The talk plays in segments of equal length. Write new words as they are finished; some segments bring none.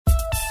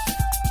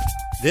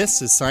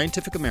This is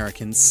Scientific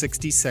American's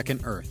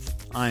 60-Second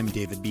Earth. I'm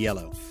David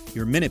Biello.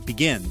 Your minute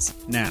begins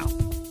now.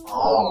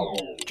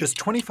 Just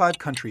 25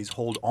 countries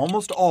hold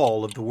almost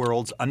all of the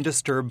world's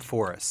undisturbed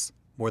forests.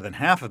 More than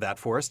half of that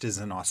forest is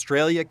in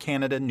Australia,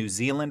 Canada, New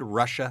Zealand,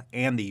 Russia,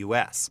 and the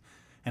U.S.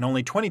 And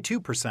only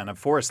 22% of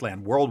forest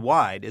land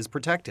worldwide is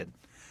protected.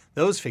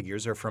 Those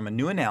figures are from a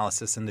new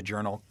analysis in the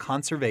journal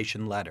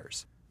Conservation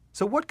Letters.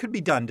 So what could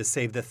be done to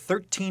save the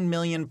 13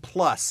 million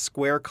plus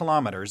square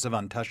kilometers of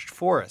untouched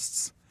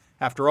forests?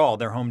 After all,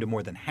 they're home to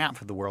more than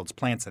half of the world's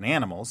plants and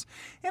animals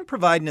and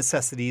provide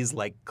necessities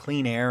like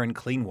clean air and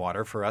clean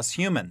water for us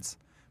humans.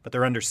 But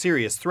they're under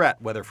serious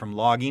threat, whether from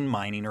logging,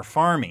 mining, or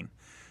farming.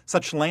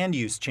 Such land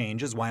use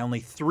change is why only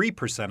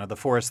 3% of the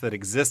forest that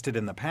existed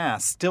in the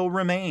past still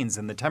remains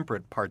in the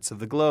temperate parts of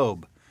the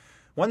globe.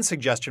 One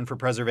suggestion for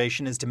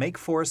preservation is to make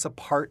forests a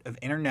part of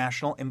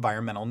international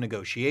environmental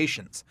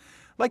negotiations,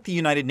 like the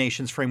United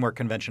Nations Framework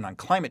Convention on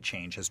Climate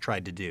Change has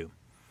tried to do.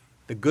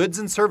 The goods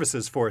and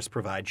services forests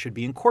provide should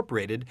be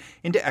incorporated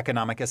into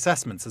economic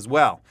assessments as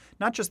well,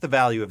 not just the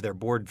value of their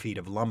board feet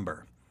of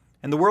lumber.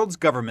 And the world's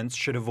governments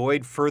should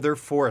avoid further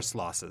forest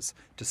losses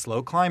to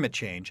slow climate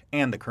change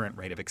and the current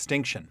rate of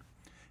extinction.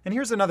 And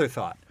here's another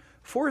thought.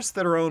 Forests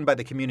that are owned by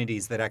the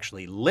communities that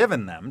actually live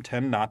in them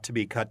tend not to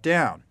be cut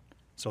down.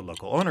 So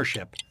local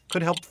ownership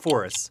could help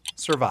forests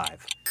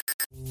survive.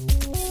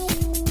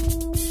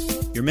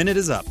 Your minute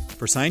is up.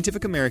 For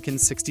Scientific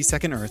American's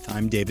 60-Second Earth,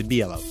 I'm David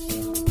Biello.